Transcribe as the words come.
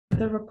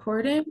the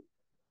recording.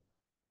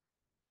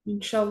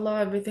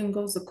 Inshallah, everything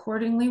goes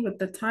accordingly with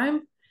the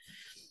time.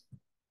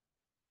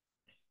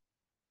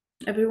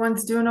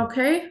 Everyone's doing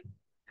okay?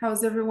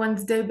 How's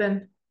everyone's day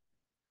been?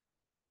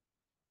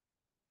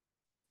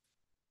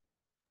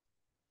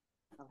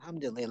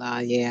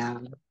 Alhamdulillah, yeah.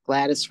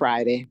 Glad it's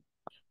Friday.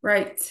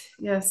 Right.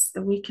 Yes,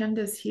 the weekend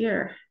is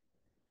here.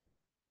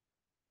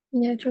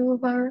 Yeah, Joe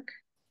Mubarak.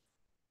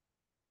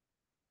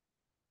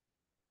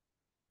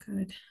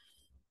 Good.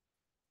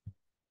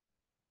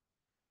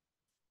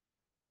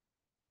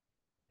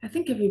 I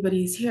think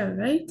everybody's here,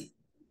 right?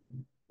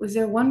 Was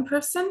there one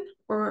person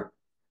or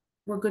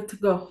we're good to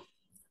go?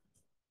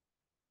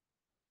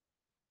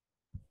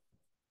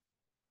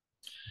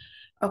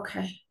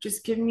 Okay,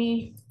 just give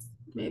me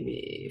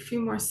maybe a few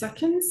more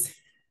seconds.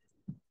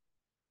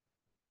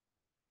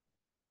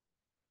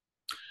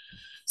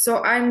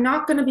 So I'm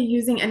not going to be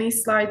using any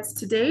slides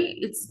today.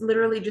 It's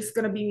literally just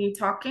going to be me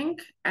talking.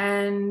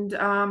 And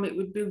it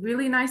would be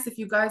really nice if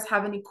you guys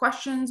have any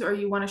questions or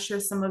you want to share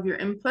some of your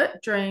input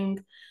during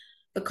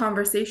the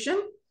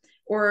conversation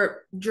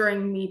or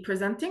during me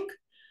presenting.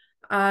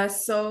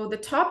 So the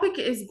topic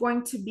is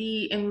going to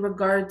be in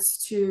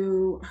regards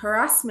to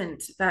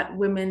harassment that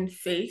women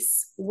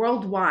face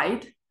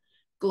worldwide,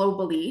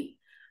 globally,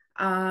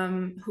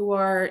 who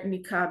are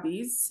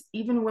niqabis,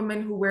 even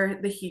women who wear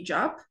the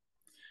hijab.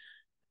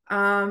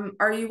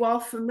 Are you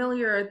all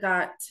familiar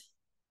that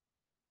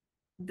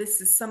this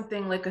is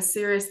something like a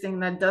serious thing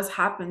that does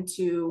happen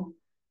to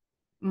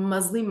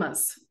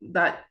Muslimas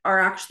that are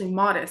actually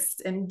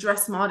modest and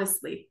dress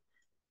modestly?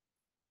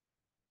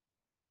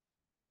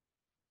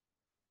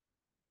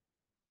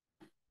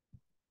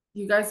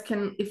 You guys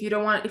can, if you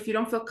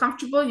don't feel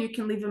comfortable, you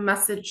can leave a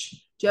message.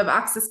 Do you have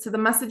access to the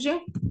messaging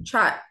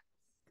chat?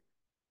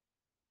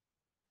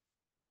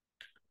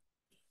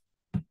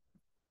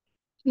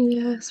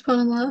 Yeah,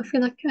 subhanAllah. I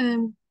feel like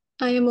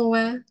I am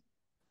aware,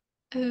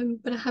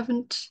 but I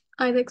haven't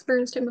either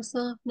experienced it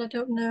myself, and I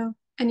don't know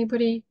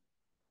anybody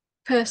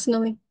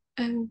personally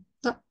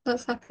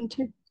that's happened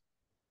to.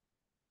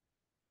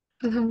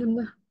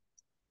 Alhamdulillah.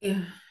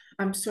 Yeah,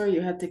 I'm sorry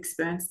you had to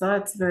experience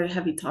that. It's a very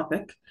heavy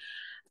topic.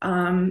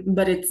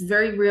 But it's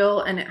very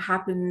real and it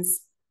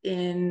happens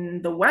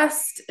in the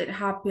West, it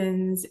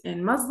happens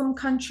in Muslim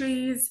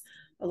countries.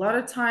 A lot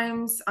of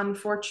times,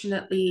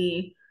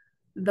 unfortunately,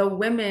 the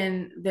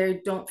women,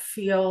 they don't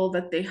feel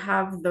that they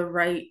have the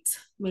right,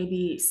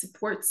 maybe,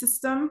 support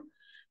system,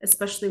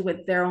 especially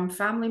with their own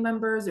family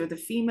members or the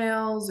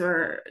females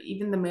or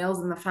even the males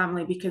in the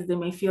family, because they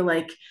may feel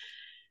like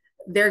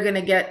they're going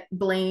to get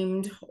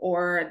blamed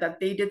or that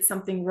they did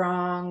something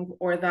wrong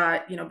or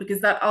that,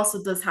 because that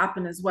also does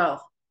happen as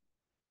well.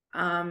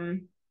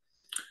 Um,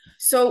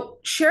 so,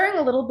 sharing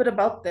a little bit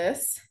about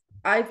this,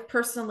 I've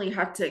personally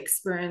had to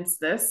experience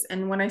this.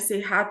 And when I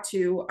say had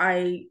to,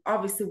 I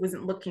obviously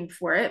wasn't looking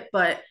for it,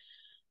 but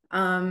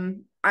I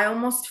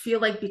almost feel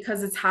like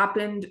because it's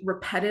happened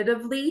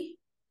repetitively,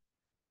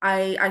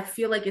 I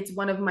feel like it's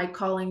one of my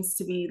callings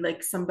to be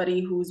like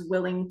somebody who's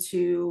willing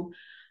to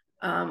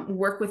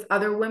work with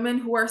other women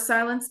who are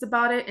silenced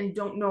about it and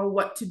don't know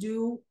what to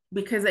do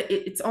because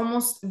it's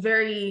almost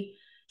very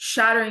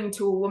shattering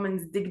to a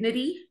woman's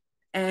dignity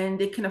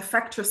and it can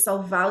affect her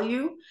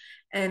self-value.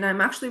 And I'm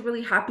actually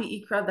really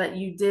happy, Ikra, that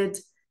you did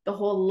the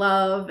whole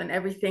love and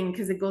everything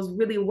because it goes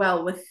really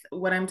well with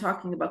what I'm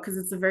talking about because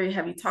it's a very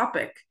heavy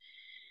topic.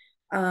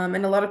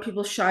 And a lot of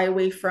people shy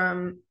away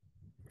from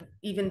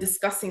even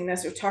discussing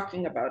this or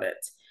talking about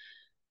it.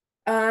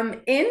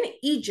 In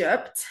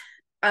Egypt,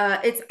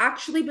 it's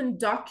actually been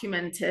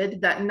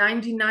documented that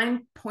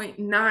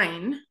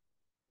 99.9,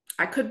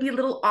 I could be a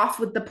little off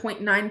with the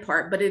point 0.9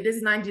 part, but it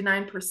is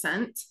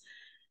 99%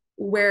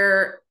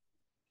 where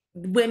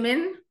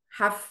women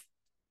have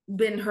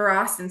been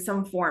harassed in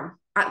some form,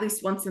 at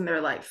least once in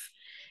their life.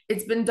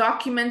 It's been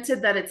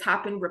documented that it's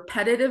happened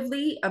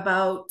repetitively,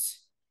 about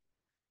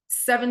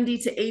 70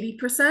 to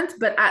 80%,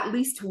 but at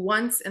least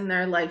once in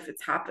their life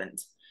it's happened.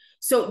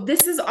 So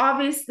this is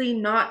obviously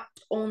not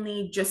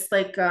only just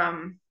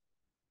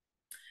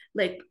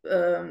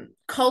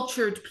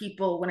cultured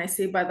people. When I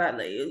say by that,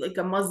 like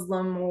a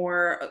Muslim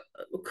or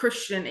a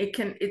Christian,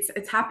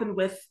 it's happened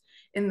with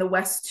in the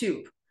West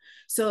too.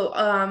 So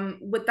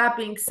with that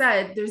being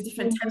said, there's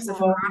different types of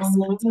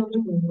harassment.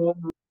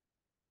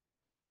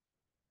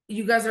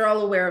 You guys are all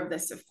aware of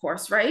this, of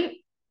course, right?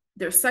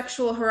 There's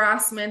sexual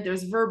harassment,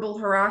 there's verbal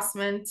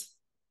harassment.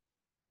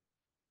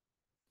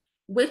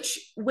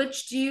 Which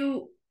do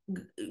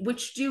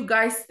you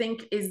guys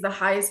think is the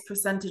highest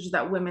percentage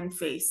that women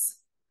face?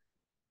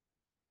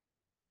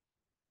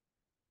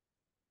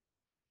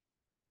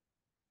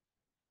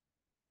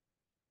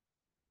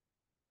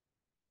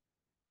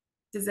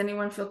 Does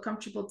anyone feel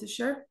comfortable to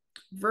share?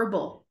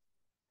 Verbal.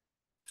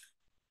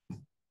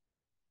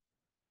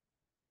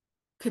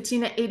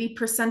 Katina,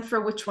 80%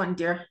 for which one,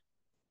 dear?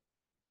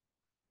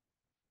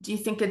 Do you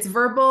think it's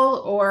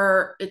verbal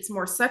or it's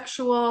more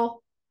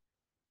sexual?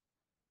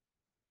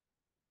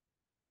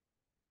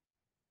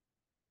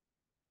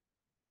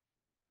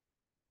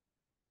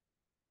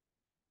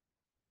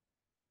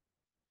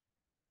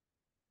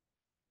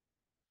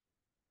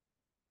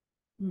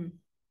 Hmm.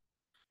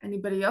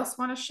 Anybody else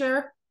want to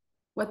share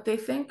what they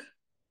think?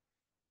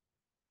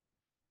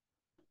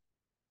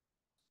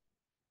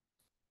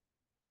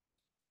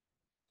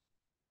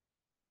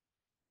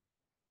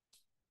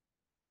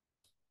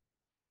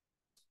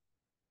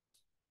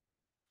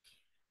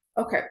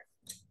 Okay,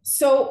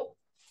 so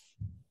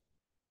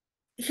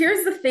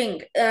here's the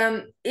thing.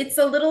 It's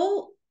a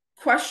little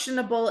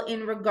questionable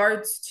in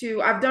regards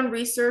to, I've done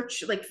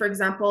research, like for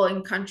example,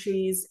 in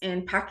countries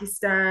in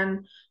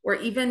Pakistan or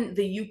even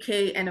the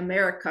UK and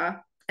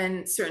America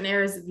and certain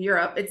areas of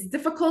Europe. It's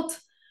difficult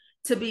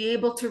to be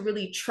able to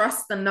really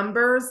trust the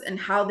numbers and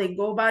how they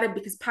go about it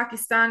because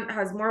Pakistan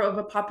has more of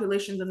a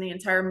population than the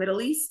entire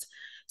Middle East.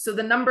 So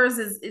the numbers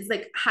is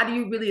like, how do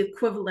you really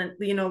equivalent,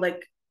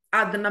 like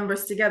add the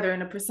numbers together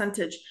in a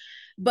percentage?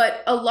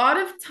 But a lot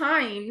of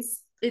times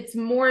it's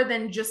more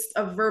than just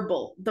a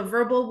verbal. The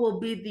verbal will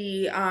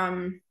be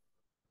I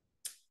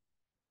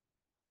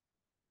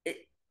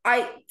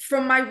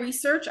from my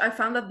research, I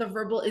found that the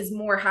verbal is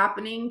more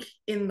happening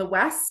in the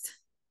West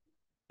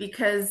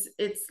because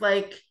it's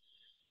like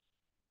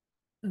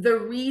the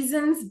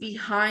reasons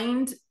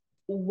behind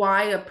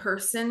why a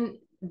person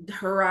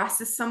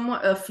harasses someone,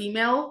 a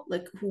female,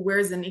 like who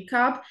wears a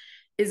niqab,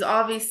 is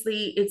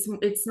obviously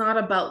it's not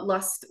about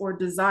lust or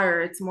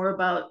desire. It's more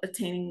about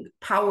attaining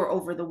power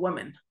over the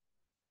woman.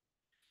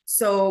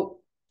 So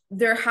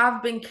there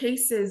have been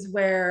cases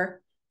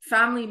where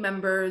family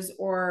members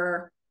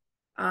or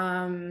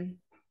um,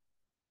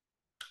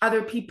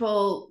 other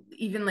people,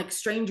 even like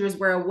strangers,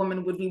 where a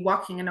woman would be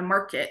walking in a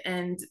market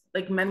and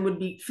like men would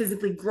be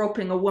physically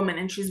groping a woman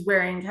and she's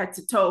wearing head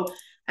to toe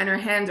and her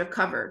hands are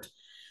covered.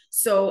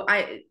 So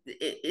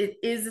it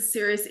is a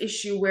serious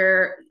issue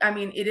where, I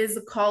mean, it is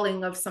a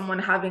calling of someone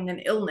having an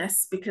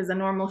illness because a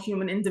normal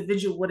human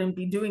individual wouldn't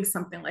be doing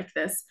something like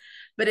this.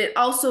 But it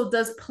also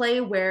does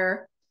play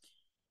where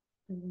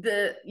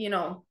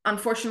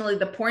unfortunately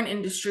the porn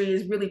industry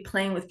is really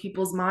playing with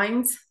people's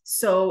minds.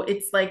 So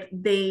it's like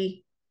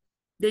they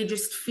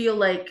just feel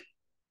like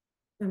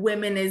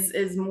women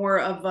is more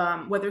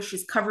of whether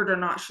she's covered or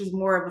not, she's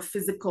more of a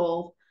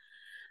physical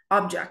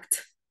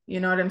object. You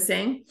know what I'm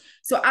saying?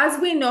 So as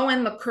we know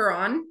in the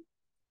Quran,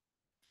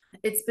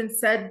 it's been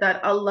said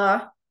that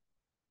Allah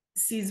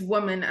sees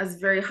women as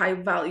very high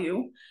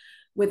value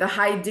with a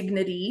high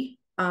dignity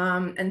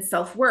and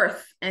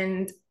self-worth.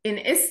 And in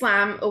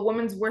Islam, a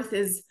woman's worth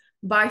is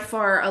by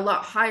far a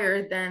lot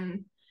higher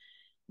than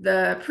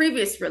the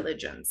previous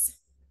religions.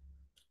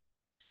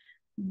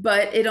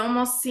 But it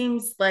almost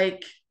seems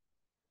like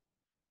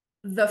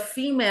the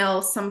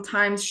female,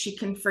 sometimes she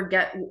can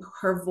forget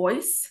her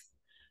voice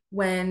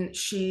when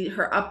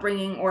her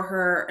upbringing or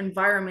her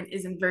environment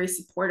isn't very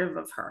supportive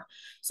of her.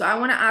 So I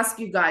want to ask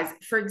you guys,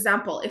 for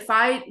example, if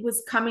I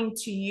was coming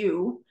to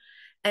you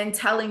and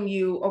telling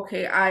you,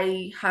 okay,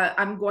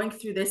 I'm going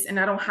through this and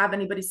I don't have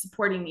anybody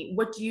supporting me,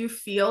 what do you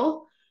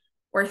feel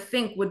or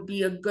think would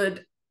be a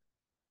good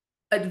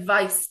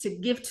advice to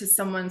give to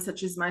someone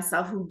such as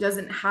myself who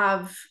doesn't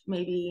have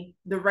maybe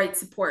the right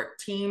support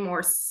team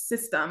or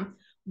system?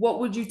 What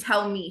would you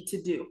tell me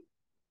to do?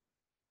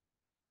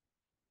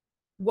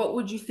 What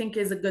would you think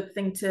is a good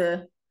thing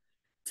to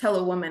tell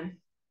a woman?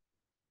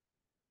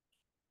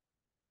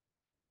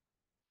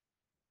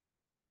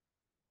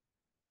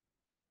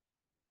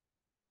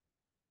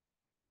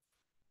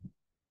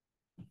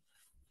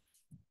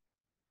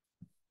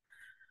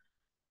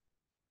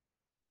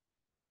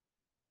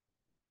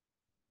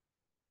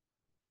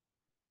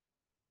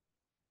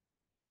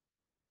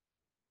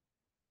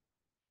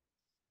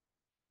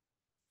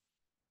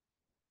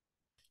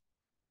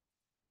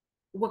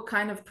 What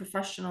kind of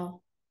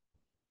professional?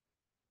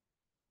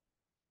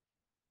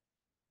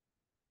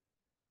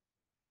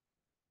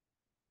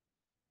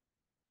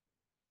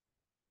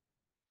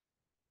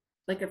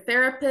 Like a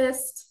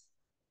therapist?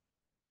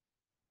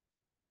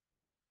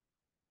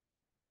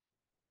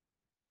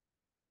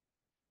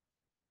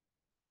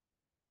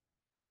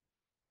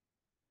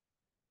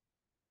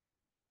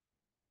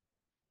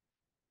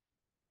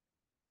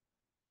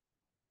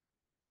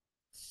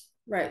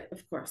 Right,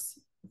 of course.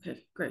 Okay,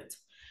 great.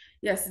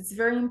 Yes, it's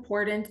very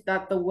important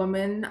that the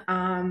women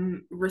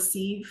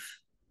receive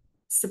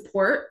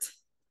support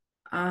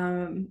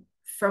um,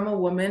 from a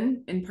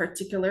woman in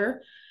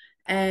particular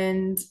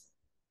and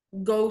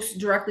goes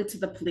directly to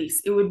the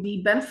police. It would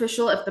be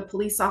beneficial if the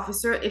police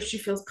officer, if she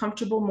feels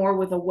comfortable more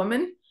with a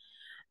woman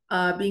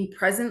being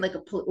present, like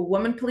a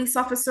woman police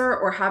officer,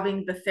 or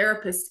having the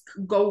therapist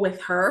go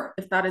with her,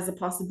 if that is a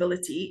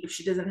possibility, if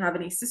she doesn't have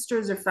any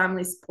sisters or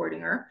family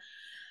supporting her.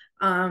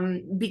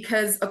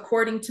 Because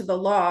according to the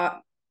law,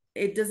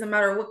 it doesn't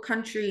matter what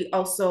country,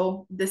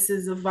 also, this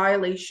is a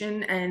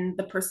violation and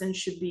the person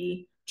should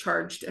be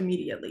charged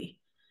immediately.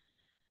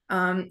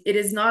 It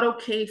is not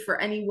okay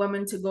for any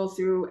woman to go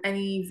through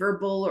any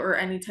verbal or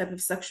any type of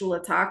sexual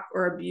attack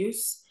or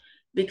abuse,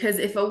 because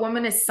if a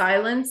woman is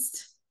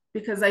silenced,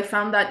 because I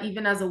found that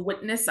even as a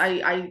witness,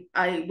 I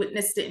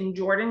witnessed it in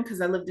Jordan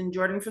because I lived in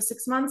Jordan for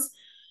 6 months.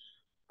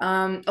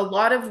 A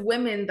lot of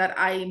women that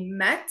I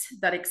met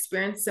that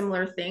experienced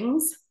similar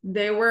things,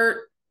 they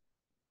were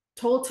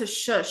told to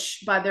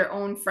shush by their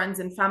own friends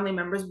and family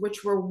members,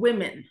 which were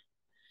women.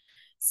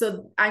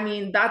 So I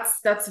mean,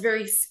 that's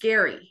very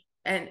scary.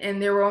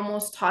 And they were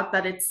almost taught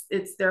that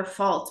it's their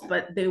fault,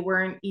 but they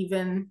weren't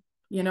even,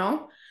 you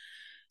know.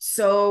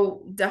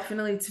 So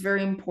definitely it's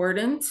very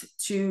important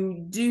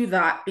to do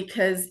that,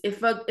 because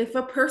if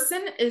a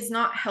person is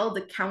not held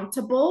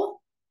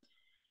accountable,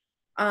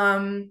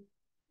 um,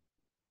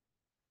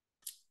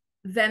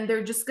 then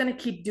they're just going to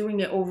keep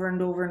doing it over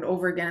and over and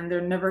over again.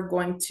 They're never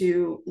going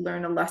to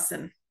learn a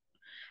lesson.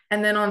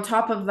 And then on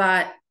top of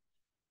that,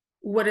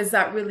 what does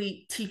that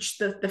really teach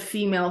the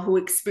female who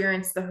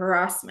experienced the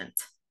harassment?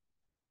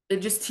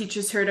 It just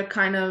teaches her to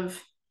kind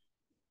of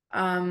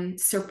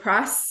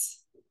suppress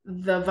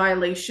the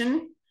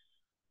violation,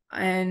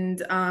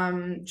 and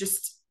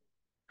just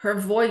her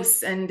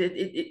voice, and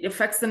it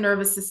affects the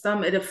nervous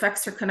system. It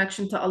affects her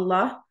connection to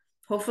Allah.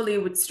 Hopefully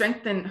it would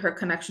strengthen her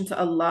connection to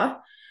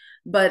Allah.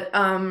 But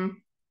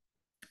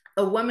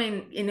a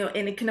woman,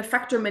 and it can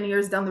affect her many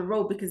years down the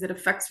road, because it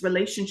affects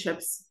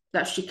relationships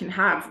that she can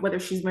have, whether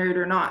she's married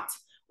or not,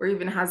 or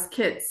even has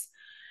kids.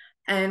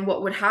 And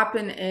what would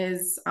happen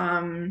is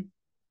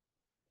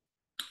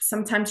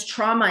sometimes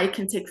trauma, it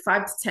can take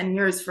 5 to 10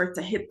 years for it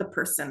to hit the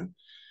person,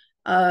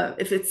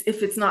 if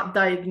it's not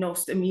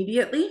diagnosed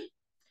immediately.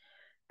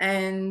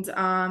 And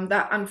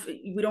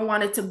we don't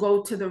want it to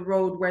go to the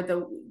road where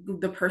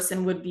the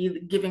person would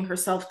be giving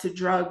herself to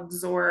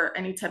drugs or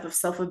any type of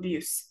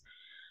self-abuse,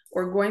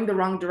 or going the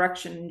wrong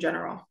direction in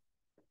general.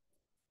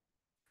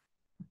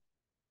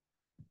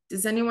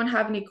 Does anyone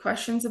have any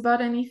questions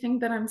about anything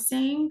that I'm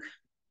saying?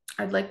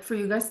 I'd like for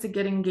you guys to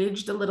get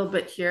engaged a little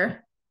bit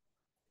here.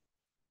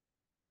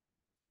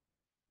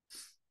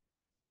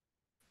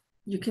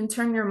 You can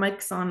turn your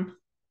mics on.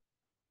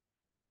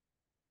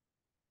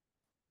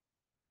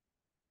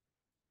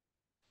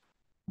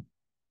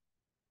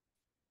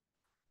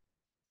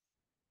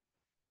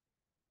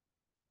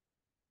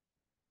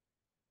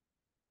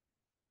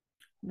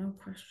 No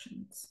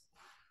questions.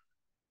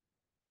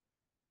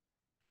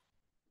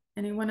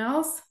 Anyone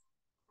else?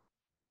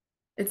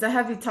 It's a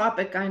heavy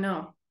topic, I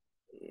know.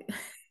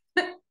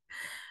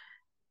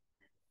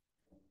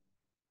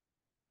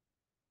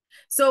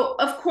 So,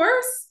 of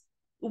course,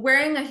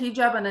 wearing a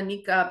hijab and a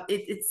niqab,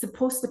 it's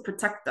supposed to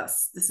protect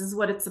us. This is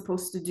what it's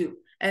supposed to do.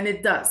 And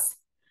it does.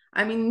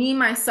 I mean, me,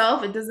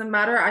 myself, it doesn't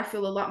matter. I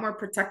feel a lot more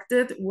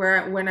protected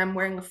when I'm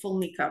wearing a full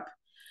niqab.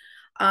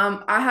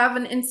 I have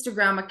an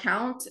Instagram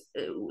account,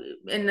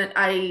 and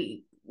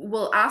I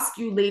will ask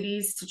you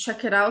ladies to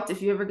check it out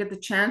if you ever get the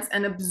chance,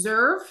 and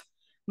observe.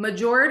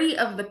 Majority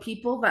of the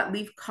people that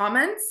leave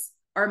comments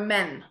are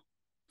men.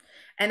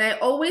 And I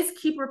always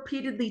keep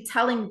repeatedly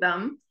telling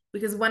them,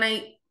 because when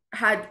I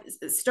had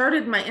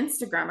started my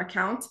Instagram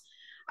account,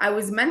 I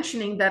was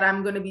mentioning that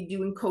I'm going to be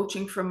doing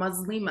coaching for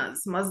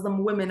Muslimahs,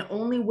 Muslim women,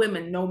 only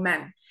women, no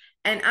men.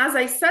 And as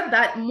I said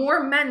that,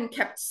 more men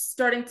kept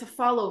starting to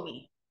follow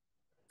me.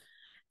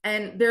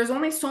 And there's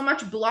only so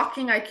much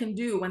blocking I can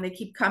do when they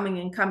keep coming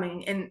and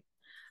coming. And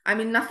I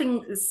mean,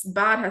 nothing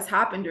bad has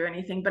happened or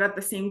anything, but at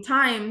the same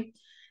time,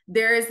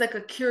 there is like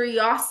a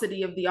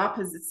curiosity of the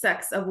opposite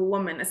sex of a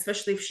woman,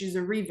 especially if she's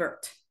a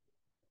revert.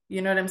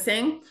 You know what I'm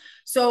saying?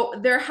 So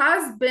there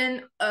has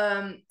been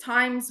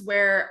times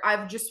where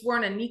I've just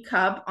worn a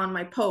niqab on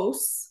my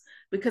posts,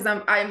 because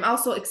I'm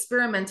also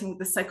experimenting with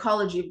the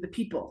psychology of the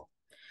people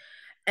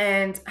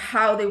and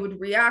how they would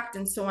react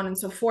and so on and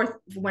so forth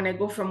when I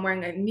go from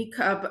wearing a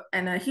niqab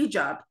and a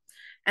hijab.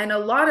 And a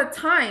lot of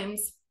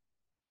times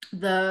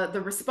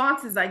the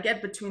responses I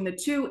get between the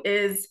two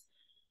is,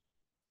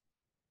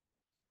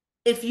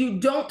 if you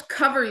don't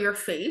cover your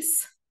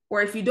face,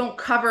 or if you don't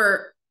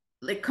cover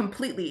like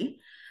completely,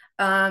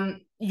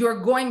 you're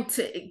going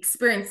to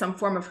experience some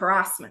form of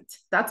harassment.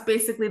 That's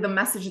basically the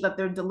message that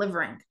they're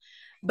delivering.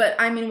 But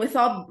I mean, with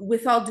all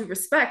due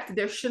respect,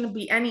 there shouldn't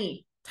be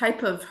any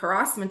type of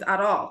harassment at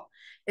all.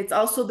 It's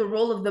also the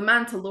role of the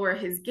man to lower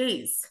his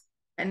gaze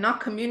and not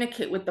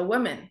communicate with the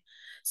women.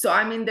 So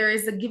I mean, there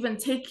is a give and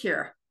take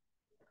here.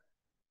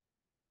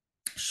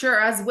 Sure,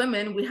 as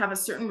women, we have a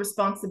certain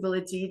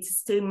responsibility to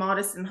stay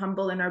modest and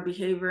humble in our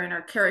behavior and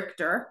our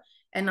character,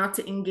 and not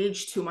to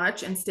engage too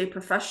much, and stay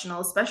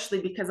professional,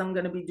 especially because I'm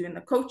going to be doing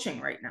the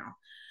coaching right now.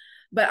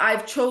 But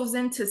I've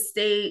chosen to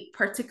stay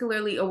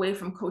particularly away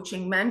from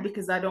coaching men,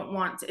 because I don't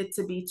want it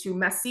to be too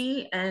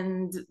messy,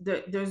 and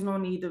there's no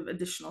need of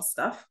additional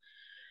stuff.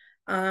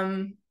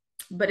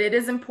 But it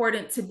is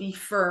important to be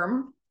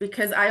firm,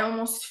 because I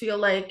almost feel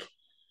like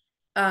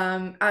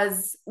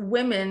as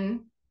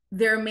women,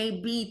 there may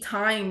be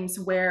times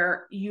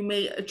where you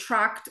may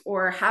attract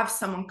or have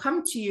someone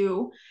come to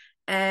you,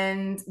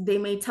 and they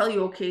may tell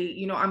you,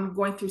 okay, I'm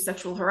going through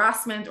sexual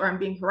harassment, or I'm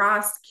being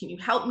harassed. Can you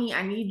help me?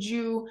 I need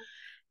you.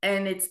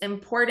 And it's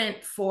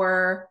important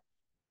for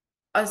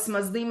us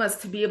Muslimas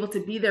to be able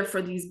to be there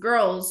for these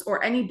girls,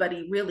 or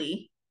anybody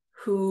really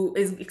who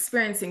is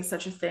experiencing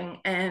such a thing.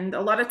 And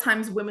a lot of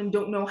times women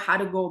don't know how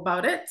to go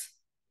about it,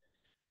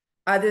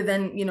 other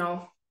than,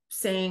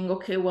 saying,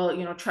 okay, well,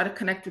 try to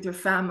connect with your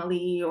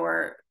family,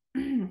 or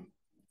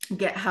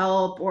get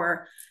help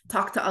or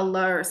talk to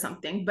Allah or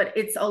something, but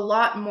it's a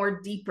lot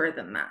more deeper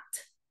than that.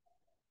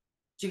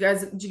 Do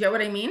you get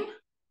what I mean?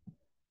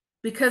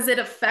 Because it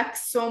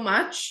affects so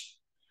much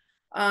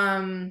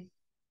um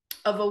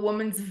of a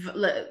woman's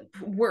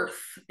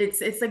worth.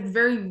 It's like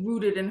very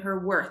rooted in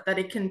her worth that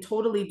it can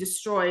totally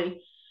destroy.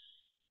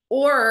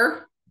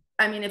 Or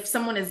I mean, if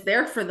someone is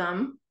there for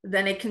them,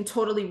 then it can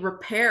totally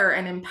repair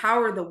and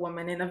empower the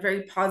woman in a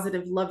very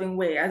positive, loving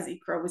way, as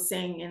Ikra was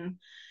saying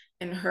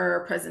in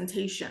her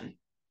presentation.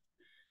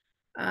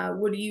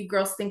 What do you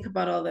girls think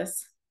about all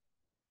this?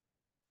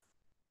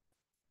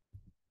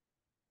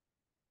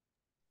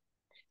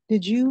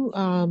 Did you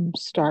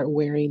start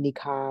wearing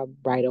niqab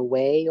right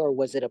away, or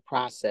was it a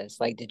process?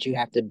 Like, did you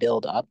have to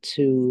build up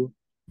to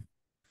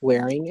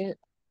wearing it?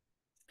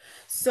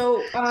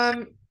 So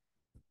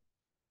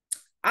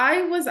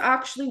I was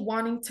actually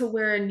wanting to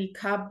wear a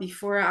niqab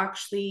before I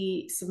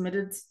actually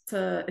submitted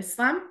to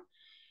Islam.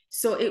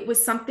 So it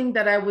was something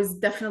that I was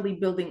definitely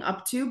building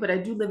up to, but I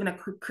do live in a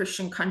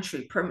Christian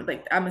country.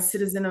 Like I'm a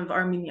citizen of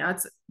Armenia.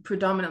 It's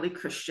predominantly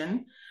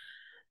Christian.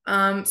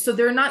 So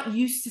they're not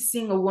used to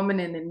seeing a woman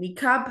in a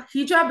niqab.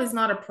 Hijab is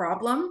not a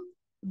problem,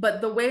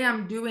 but the way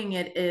I'm doing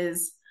it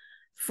is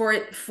for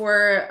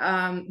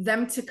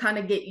them to kind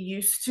of get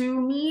used to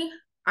me.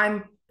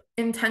 I'm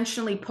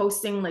intentionally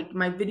posting like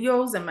my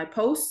videos and my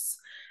posts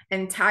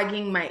and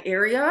tagging my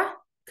area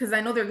because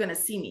I know they're gonna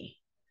see me.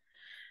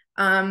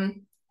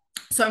 Um,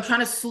 so I'm trying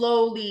to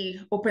slowly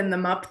open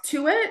them up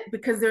to it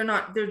because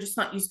they're just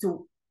not used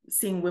to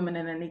seeing women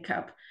in a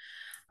niqab.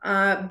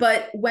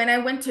 But when I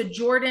went to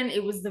Jordan,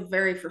 it was the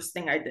very first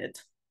thing I did.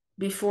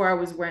 Before I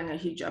was wearing a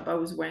hijab, I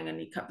was wearing a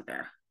niqab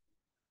there.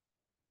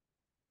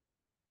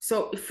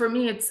 So for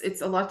me,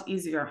 it's a lot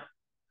easier.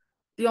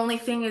 The only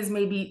thing is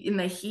maybe in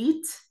the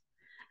heat,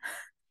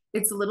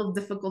 it's a little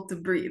difficult to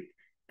breathe.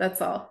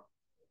 That's all.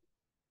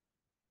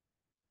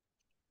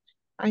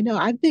 I know.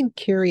 I've been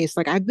curious.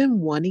 Like, I've been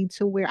wanting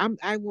to wear.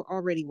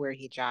 Already wear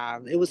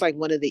hijab. It was like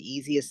one of the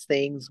easiest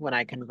things when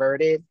I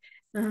converted,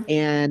 Uh-huh.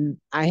 and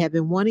I have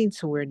been wanting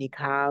to wear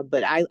niqab.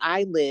 But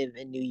I live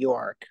in New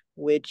York,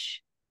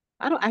 which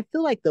I don't. I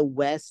feel like the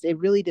West. It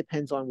really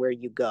depends on where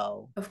you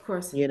go. Of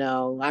course.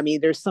 I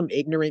mean, there's some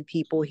ignorant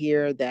people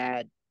here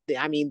that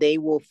I mean, they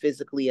will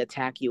physically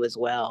attack you as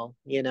well.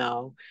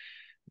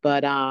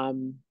 But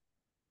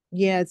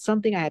yeah, it's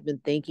something I have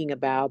been thinking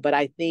about, but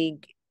I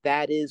think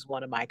that is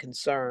one of my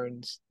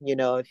concerns.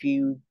 If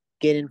you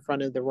get in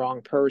front of the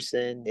wrong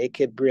person, it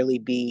could really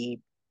be,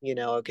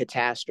 a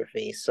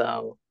catastrophe.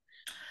 So,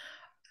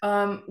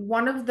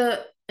 One of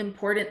the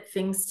important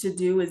things to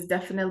do is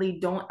definitely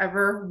don't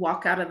ever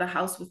walk out of the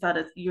house without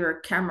your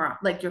camera,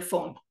 like your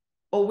phone.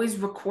 Always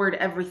record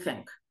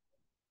everything.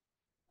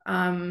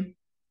 Um,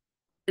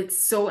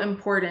 it's so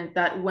important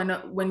that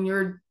when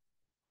you're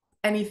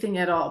anything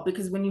at all,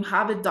 because when you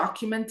have it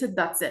documented,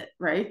 that's it,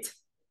 right?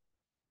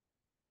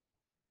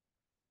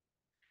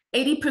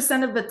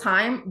 80% of the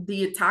time,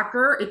 the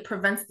attacker, it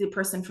prevents the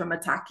person from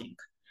attacking.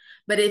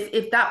 But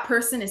if that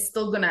person is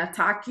still gonna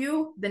attack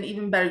you, then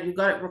even better, you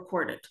got it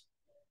recorded.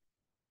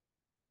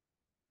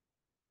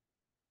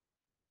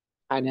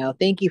 I know.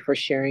 Thank you for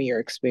sharing your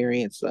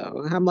experience,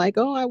 though. I'm like,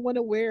 oh, I want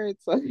to wear it.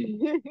 So,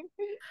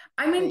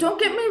 I mean, thank don't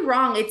get you. me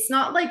wrong. It's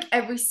not like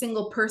every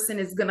single person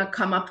is gonna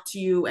come up to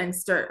you and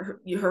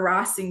start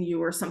harassing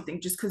you or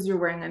something just because you're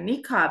wearing a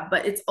niqab.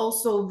 But it's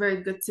also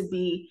very good to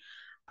be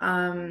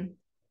um,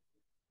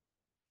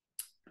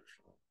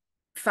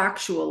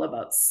 factual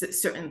about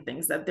certain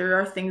things. That there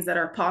are things that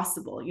are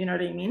possible. You know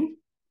what I mean?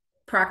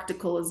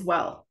 Practical as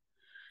well,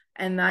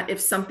 and that if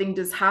something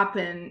does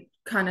happen,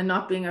 kind of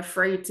not being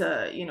afraid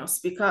to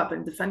speak up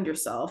and defend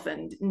yourself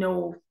and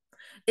know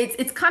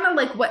it's kind of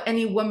like what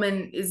any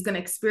woman is going to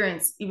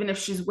experience even if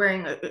she's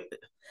wearing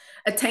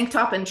a tank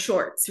top and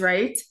shorts,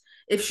 right?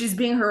 If she's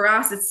being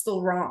harassed, it's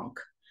still wrong.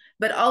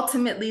 But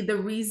ultimately, the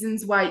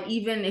reasons why,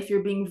 even if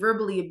you're being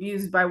verbally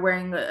abused by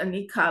wearing a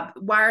niqab,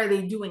 why are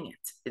they doing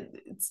it?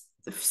 It's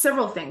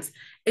several things: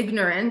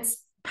 ignorance,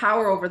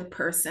 power over the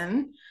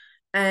person,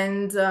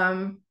 and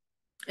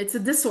it's a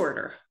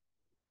disorder.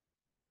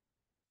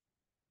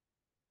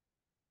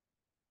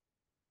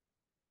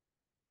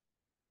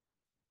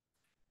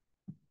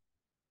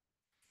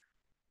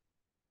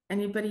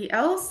 Anybody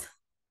else?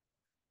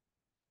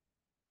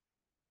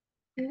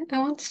 I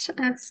wanted to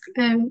ask,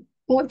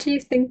 what do you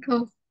think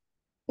of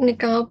wearing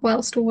niqab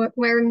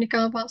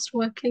whilst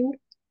working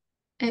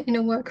in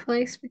a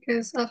workplace?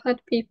 Because I've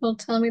had people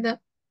tell me that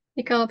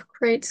niqab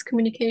creates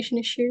communication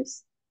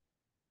issues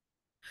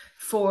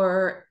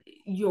For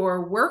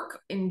your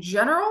work in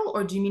general,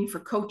 or do you mean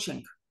for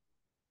coaching?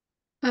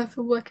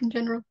 for work in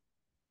general.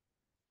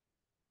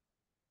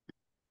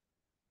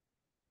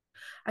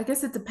 I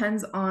guess it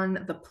depends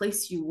on the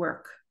place you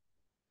work,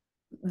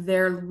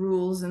 their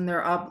rules and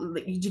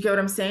do you get what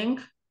I'm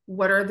saying?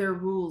 What are their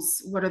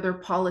rules? What are their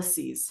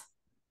policies?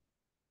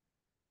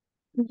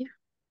 Yeah.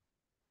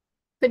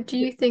 But do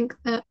you think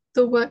that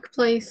the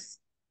workplace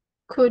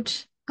could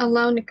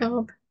allow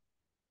niqab?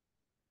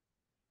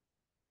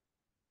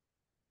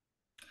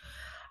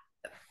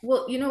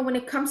 Well, when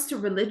it comes to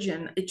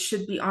religion, it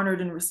should be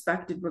honored and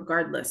respected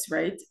regardless,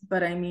 right?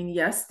 But I mean,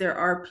 yes, there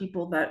are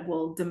people that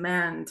will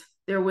demand.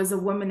 There was a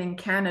woman in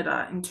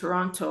Canada, in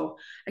Toronto,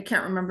 I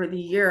can't remember the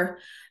year,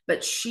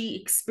 but she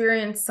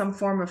experienced some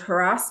form of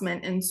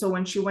harassment. And so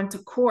when she went to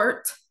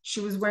court,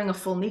 she was wearing a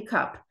full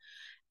niqab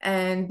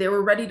and they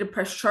were ready to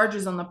press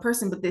charges on the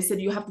person, but they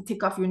said, you have to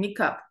take off your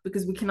niqab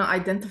because we cannot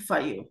identify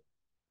you.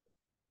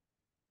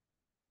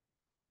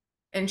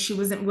 And she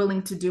wasn't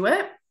willing to do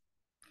it.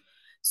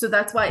 So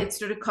that's why it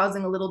started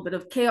causing a little bit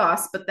of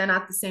chaos. But then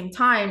at the same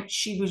time,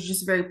 she was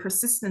just very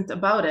persistent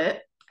about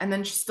it. And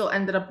then she still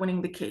ended up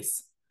winning the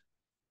case.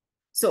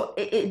 So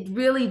it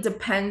really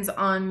depends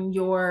on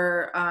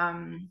your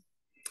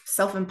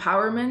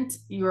self-empowerment,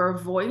 your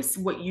voice,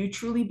 what you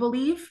truly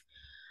believe.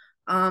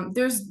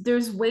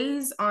 There's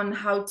ways on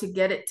how to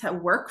get it to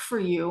work for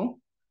you.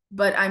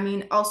 But I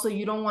mean, also,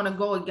 you don't want to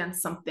go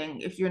against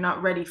something if you're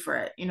not ready for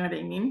it. You know what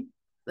I mean?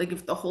 Like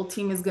if the whole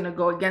team is going to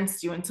go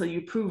against you until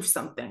you prove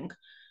something.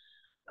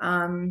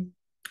 Um,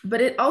 but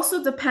it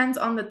also depends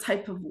on the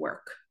type of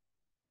work.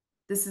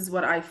 This is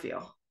what I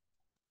feel.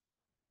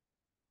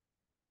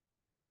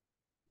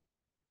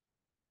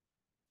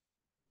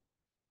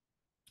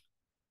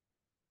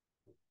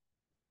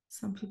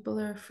 Some people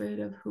are afraid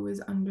of who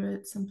is under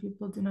it. Some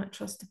people do not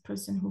trust a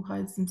person who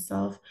hides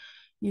himself,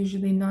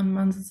 usually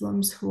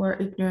non-Muslims who are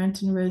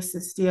ignorant and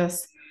racist.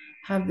 Yes,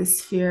 have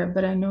this fear.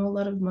 But I know a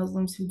lot of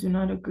Muslims who do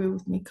not agree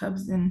with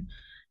niqabs and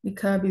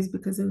niqabis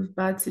because of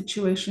bad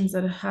situations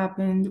that have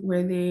happened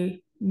where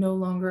they no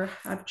longer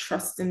have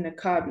trust in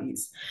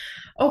niqabis.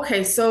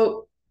 Okay,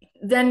 so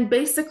then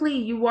basically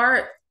you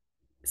are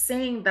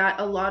saying that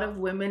a lot of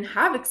women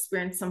have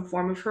experienced some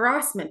form of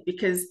harassment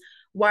because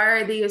why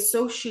are they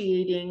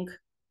associating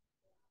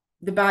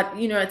the bad,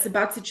 it's a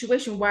bad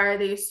situation. Why are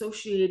they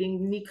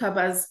associating niqab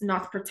as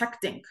not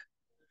protecting?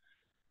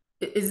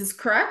 Is this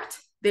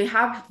correct? They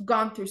have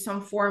gone through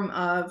some form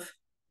of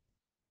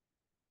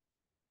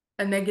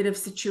a negative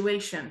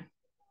situation.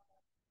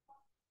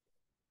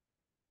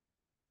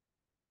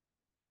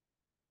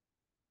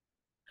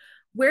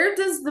 Where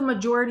does the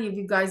majority of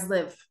you guys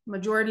live?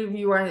 Majority of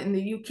you are in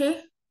the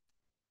UK?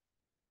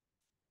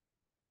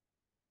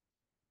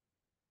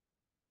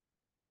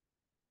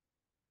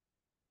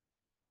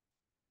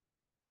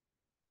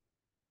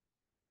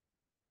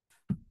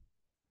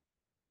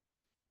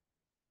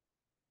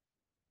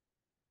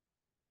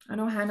 I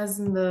know Hannah's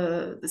in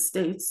the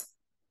States.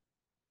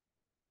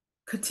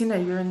 Katina,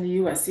 you're in the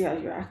US. Yeah,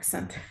 your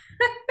accent.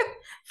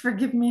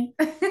 Forgive me.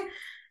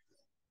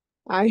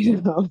 I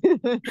know.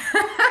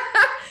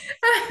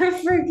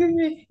 Forgive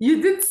me.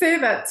 You did say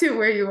that too,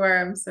 where you are.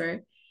 I'm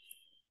sorry.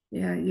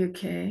 Yeah,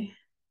 UK.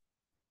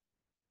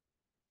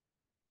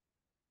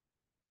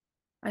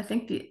 I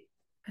think the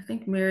I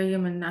think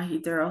Miriam and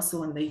Nahid are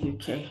also in the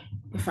UK,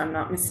 if I'm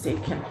not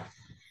mistaken.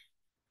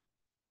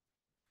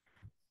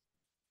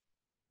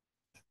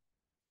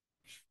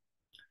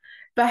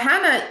 But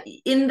Hannah,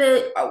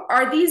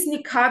 are these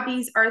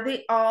niqabis, are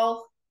they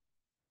all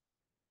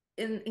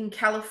in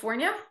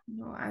California?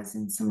 No, as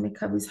in some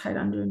niqabis hide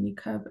under a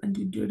niqab and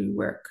do dirty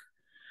work.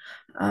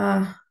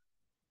 Uh,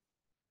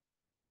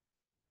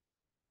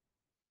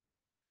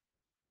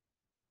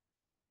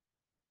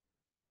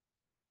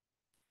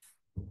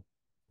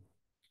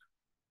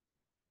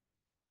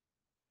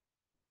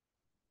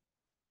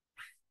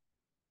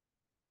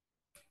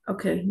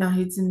 okay,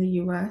 Nahid's in the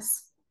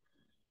US.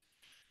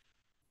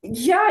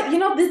 Yeah,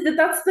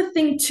 that's the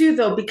thing too,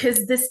 though,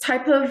 because this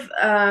topic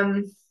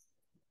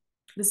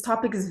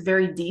is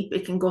very deep.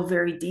 It can go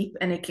very deep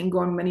and it can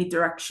go in many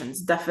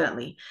directions,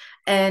 definitely.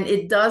 And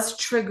it does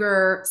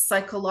trigger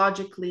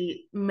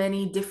psychologically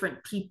many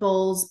different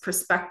people's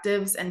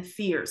perspectives and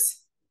fears.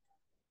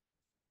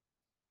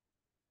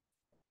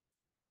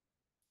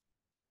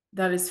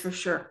 That is for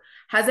sure.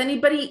 Has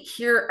anybody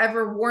here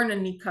ever worn a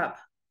niqab?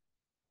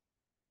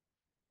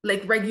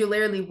 Like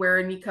regularly wear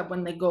a niqab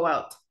when they go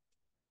out?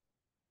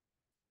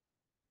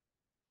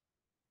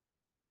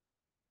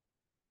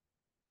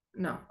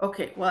 No.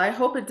 Okay. Well, I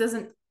hope it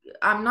doesn't.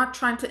 I'm not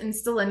trying to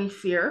instill any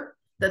fear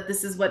that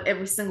this is what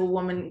every single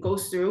woman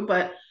goes through,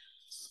 but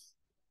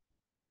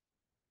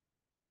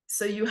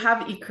so you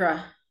have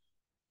Ikra.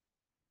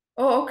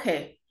 Oh,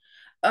 okay.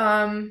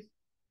 Um,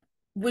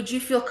 would you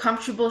feel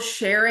comfortable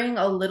sharing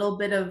a little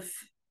bit of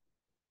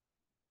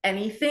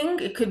anything?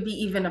 It could be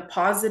even a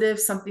positive,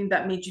 something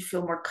that made you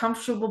feel more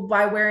comfortable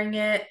by wearing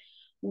it.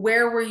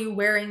 Where were you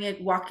wearing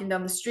it? Walking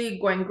down the street,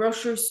 going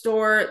grocery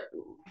store?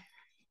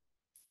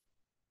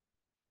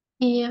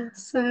 Yeah,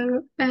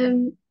 so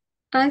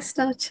I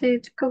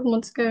started a couple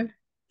months ago, I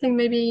think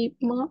maybe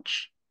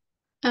March,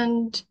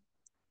 and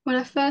when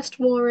I first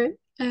wore it,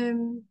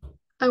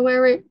 I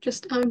wear it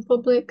just out in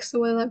public,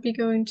 so whether that be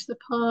going to the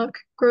park,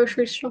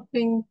 grocery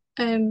shopping,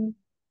 when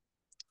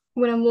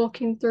I'm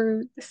walking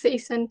through the city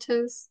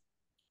centres,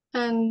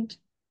 and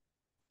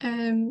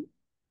um,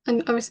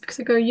 and obviously because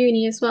I go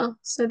uni as well.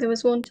 So there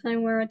was one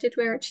time where I did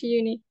wear it to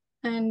uni,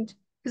 and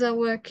because I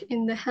work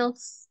in the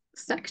health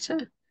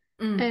sector,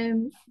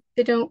 Mm,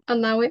 they don't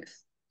allow it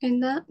in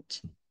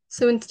that.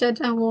 So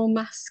instead, I wore a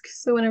mask.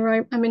 So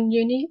whenever I'm in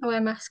uni, I wear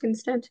a mask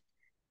instead.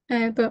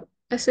 But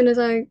as soon as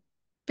I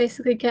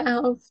basically get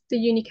out of the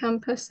uni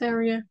campus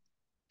area,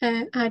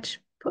 I'd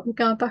put the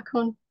guard back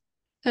on.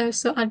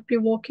 So I'd be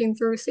walking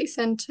through city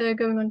centre,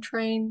 going on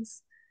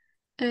trains,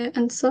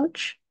 and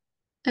such.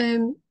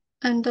 Um,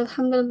 and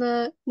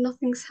alhamdulillah,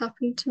 nothing's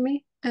happened to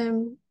me.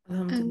 And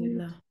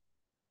Alhamdulillah.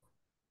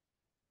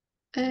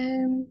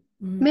 um,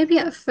 Mm. maybe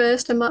at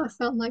first I might have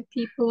felt like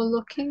people were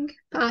looking,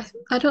 but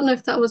I don't know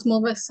if that was more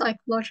of a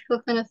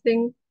psychological kind of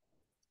thing.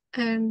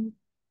 Um,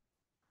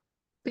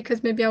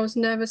 because maybe I was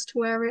nervous to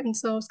wear it, and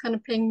so I was kind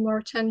of paying more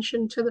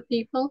attention to the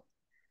people.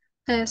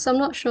 So I'm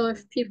not sure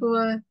if people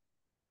were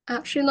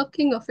actually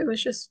looking or if it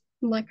was just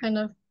my kind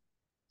of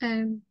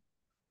um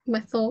my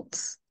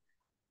thoughts.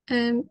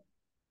 Um,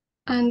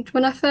 and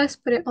when I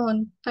first put it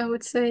on, I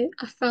would say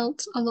I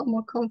felt a lot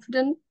more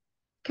confident.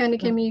 Kind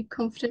of gave me a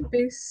confident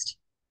boost,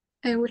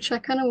 which I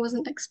kind of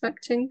wasn't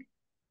expecting.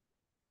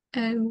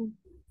 Um,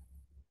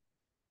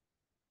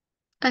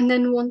 and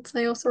then once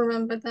I also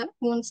remembered that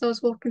once I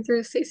was walking through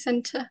the city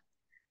centre,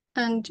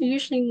 and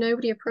usually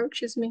nobody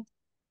approaches me.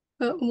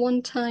 But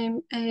one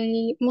time,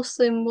 a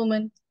Muslim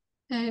woman,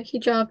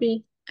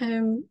 hijabi,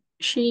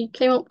 she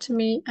came up to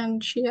me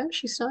and she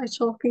actually started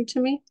talking to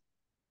me,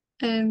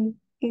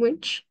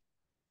 which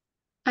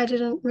I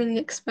didn't really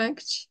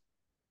expect.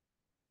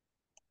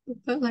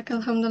 But like,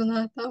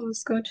 alhamdulillah, that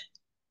was good.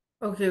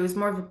 Okay, it was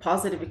more of a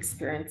positive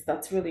experience.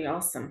 That's really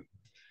awesome.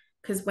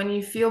 Because when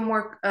you feel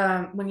more,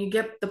 when you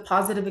get the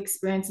positive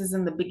experiences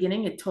in the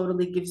beginning, it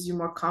totally gives you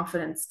more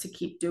confidence to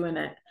keep doing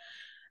it.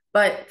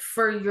 But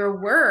for your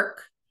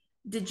work,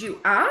 did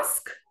you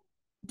ask?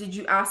 Did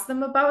you ask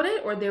them about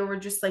it, or they were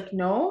just like,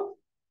 no?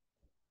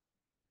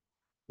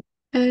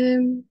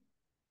 Um,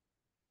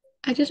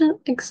 I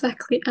didn't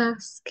exactly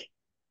ask.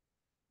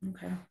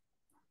 Okay.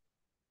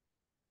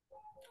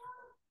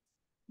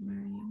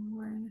 Mariam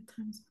wearing a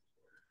times.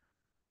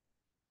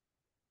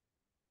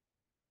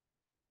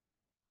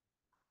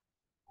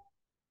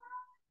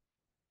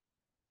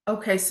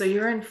 Okay, so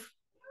you're in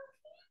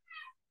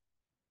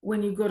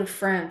when you go to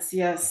France,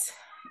 yes,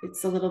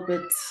 it's a little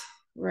bit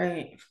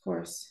right, of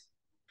course.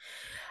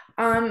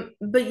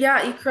 But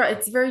yeah, Ikra,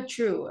 it's very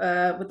true,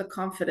 with the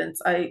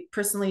confidence. I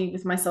personally,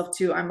 with myself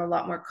too, I'm a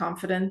lot more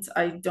confident.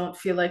 I don't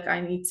feel like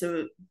I need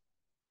to,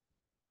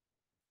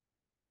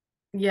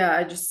 yeah,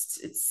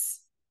 it's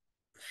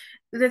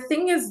the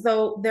thing is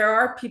though, there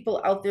are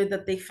people out there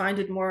that they find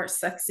it more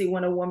sexy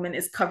when a woman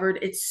is covered.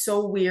 It's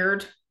so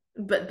weird.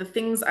 But the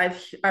things I've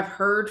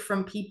heard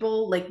from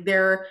people, like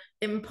their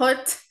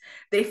input,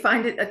 they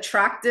find it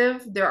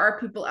attractive. There are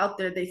people out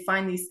there they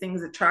find these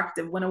things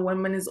attractive when a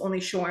woman is only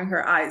showing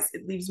her eyes.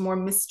 It leaves more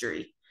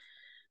mystery.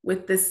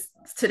 With this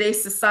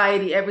today's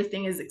society,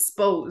 everything is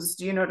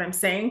exposed. You know what I'm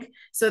saying?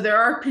 So there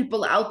are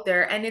people out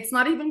there, and it's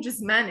not even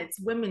just men, it's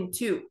women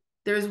too.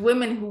 There's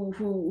women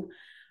who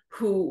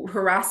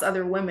harass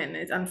other women,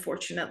 it's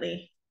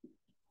unfortunately,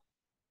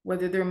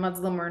 whether they're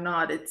Muslim or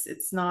not.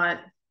 It's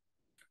not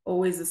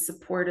always a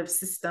supportive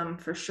system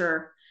for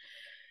sure.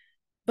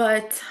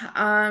 But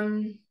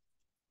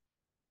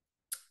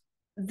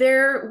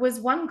there was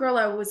one girl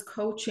I was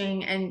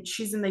coaching, and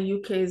she's in the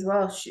UK as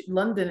well,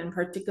 London in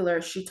particular.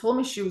 She told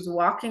me she was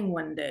walking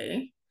one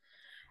day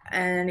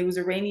and it was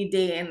a rainy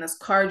day, and this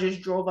car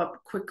just drove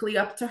up quickly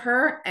up to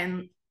her,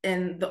 and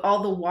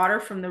all the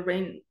water from the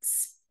rain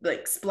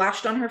like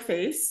splashed on her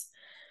face,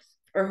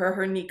 or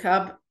her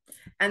niqab,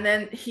 and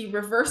then he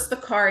reversed the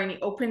car and he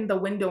opened the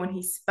window and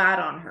he spat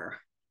on her.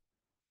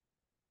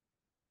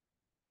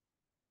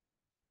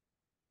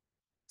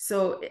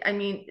 So I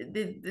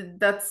mean,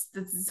 that's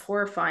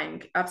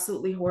horrifying,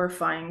 absolutely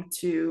horrifying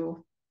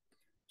to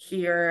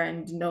hear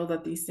and know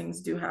that these things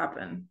do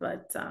happen.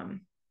 But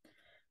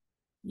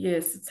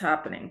yes, it's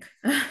happening.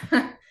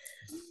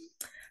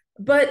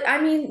 But I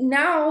mean,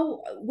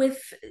 now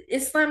with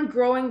Islam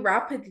growing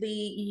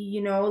rapidly,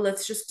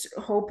 let's just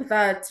hope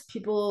that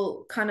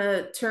people kind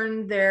of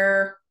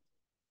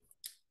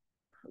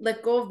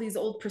let go of these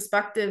old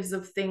perspectives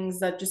of things,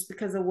 that just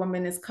because a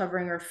woman is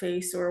covering her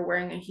face or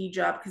wearing a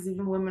hijab, because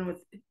even women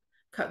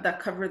that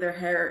cover their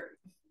hair,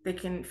 they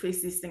can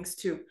face these things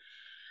too.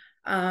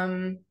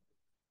 Um,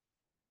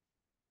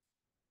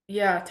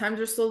 yeah, times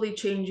are slowly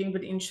changing,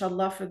 but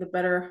inshallah for the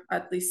better,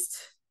 at least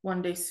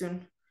one day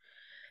soon.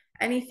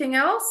 Anything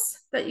else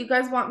that you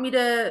guys want me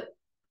to,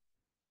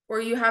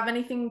 or you have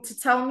anything to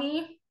tell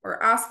me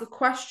or ask a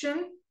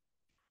question?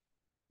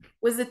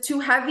 Was it too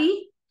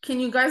heavy? Can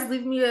you guys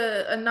leave me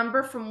a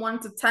number from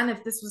 1 to 10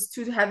 if this was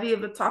too heavy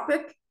of a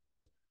topic?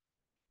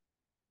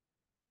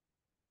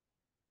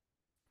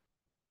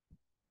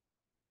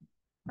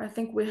 I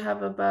think we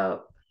have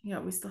yeah,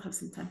 we still have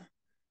some time.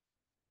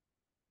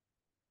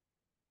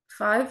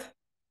 5,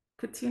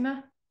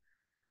 Katina?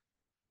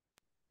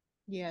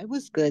 Yeah, it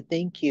was good.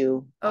 Thank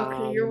you.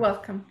 Okay, you're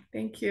welcome.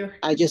 Thank you.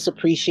 I just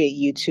appreciate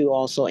you two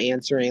also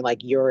answering like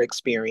your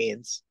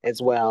experience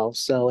as well.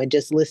 So, and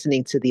just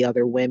listening to the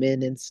other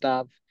women and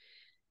stuff,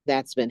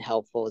 that's been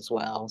helpful as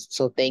well.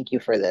 So, thank you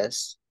for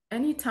this.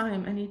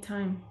 Anytime,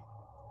 anytime.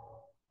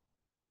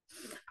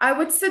 I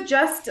would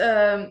suggest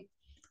try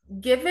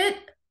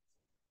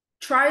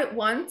it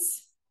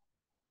once,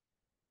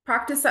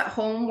 practice at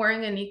home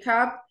wearing a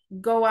niqab,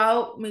 go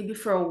out maybe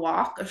for a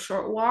walk, a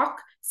short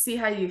walk, see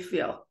how you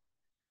feel.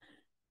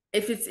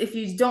 If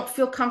you don't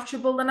feel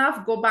comfortable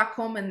enough, go back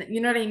home and you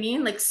know what I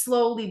mean? Like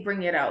slowly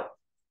bring it out.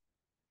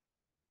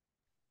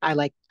 I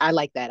like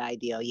that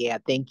idea. Yeah,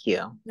 thank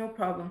you. No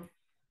problem.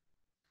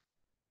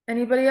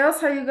 Anybody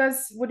else?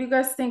 What do you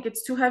guys think?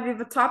 It's too heavy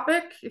of a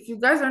topic? If you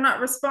guys are not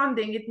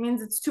responding, it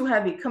means it's too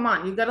heavy. Come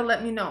on, you gotta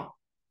let me know.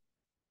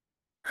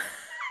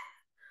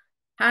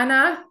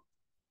 Hannah,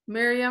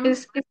 Miriam?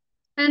 Is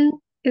 10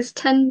 is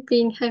 10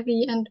 being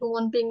heavy and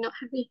 1 being not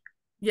heavy?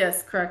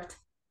 Yes, correct.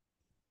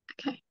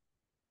 Okay.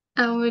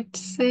 I would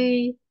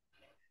say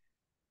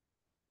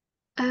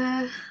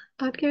I'd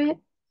give it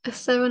a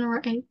 7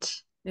 or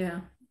 8.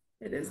 Yeah,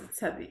 it is. It's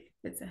heavy.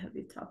 It's a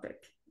heavy topic.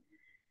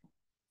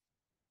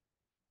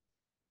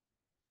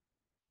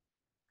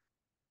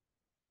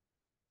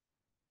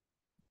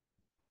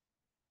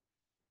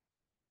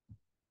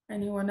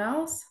 Anyone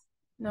else?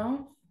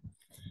 No?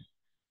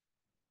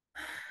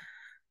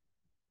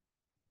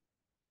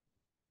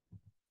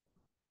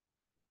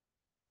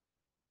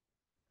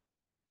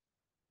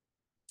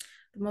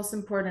 The most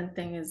important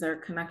thing is our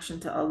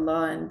connection to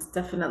Allah and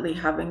definitely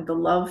having the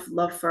love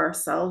for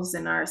ourselves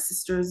and our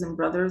sisters and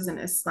brothers in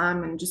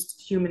Islam and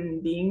just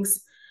human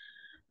beings.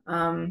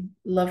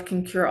 Love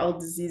can cure all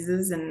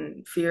diseases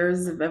and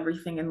fears of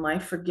everything in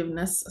life,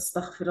 forgiveness,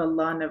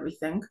 astaghfirullah, and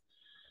everything.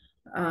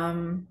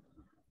 Um,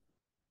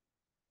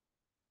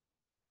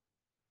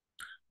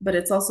 but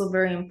it's also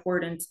very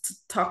important to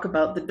talk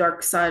about the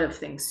dark side of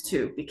things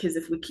too, because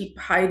if we keep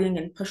hiding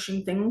and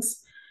pushing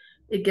things,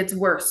 it gets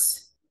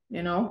worse,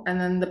 you know? And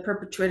then the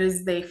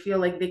perpetrators, they feel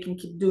like they can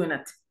keep doing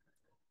it.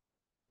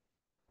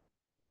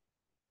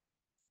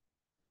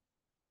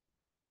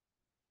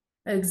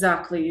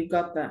 Exactly, you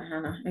got that,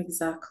 Hannah.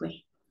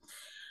 Exactly.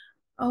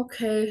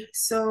 Okay,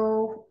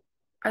 so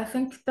I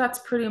think that's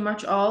pretty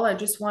much all. I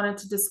just wanted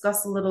to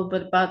discuss a little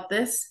bit about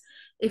this.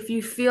 If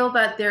you feel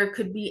that there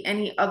could be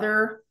any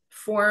other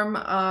form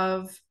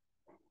of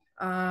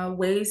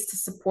ways to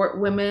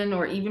support women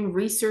or even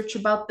research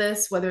about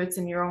this, whether it's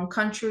in your own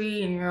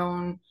country, in your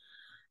own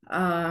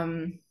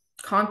um,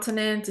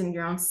 continent, in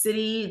your own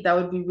city, that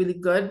would be really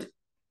good,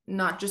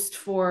 not just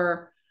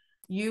for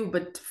you,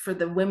 but for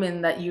the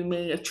women that you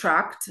may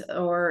attract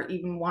or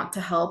even want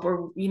to help,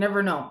 or you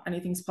never know,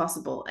 anything's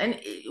possible.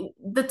 And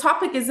the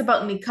topic is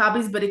about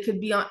niqabis, but it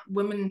could be on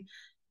women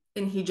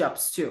in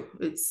hijabs too.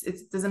 It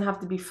doesn't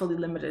have to be fully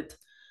limited.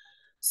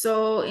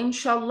 So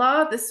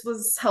inshallah, this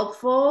was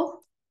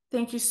helpful.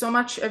 Thank you so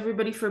much,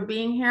 everybody, for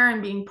being here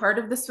and being part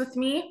of this with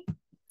me.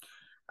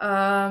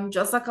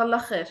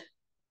 Jazakallah khair.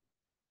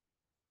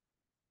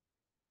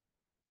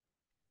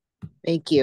 Thank you.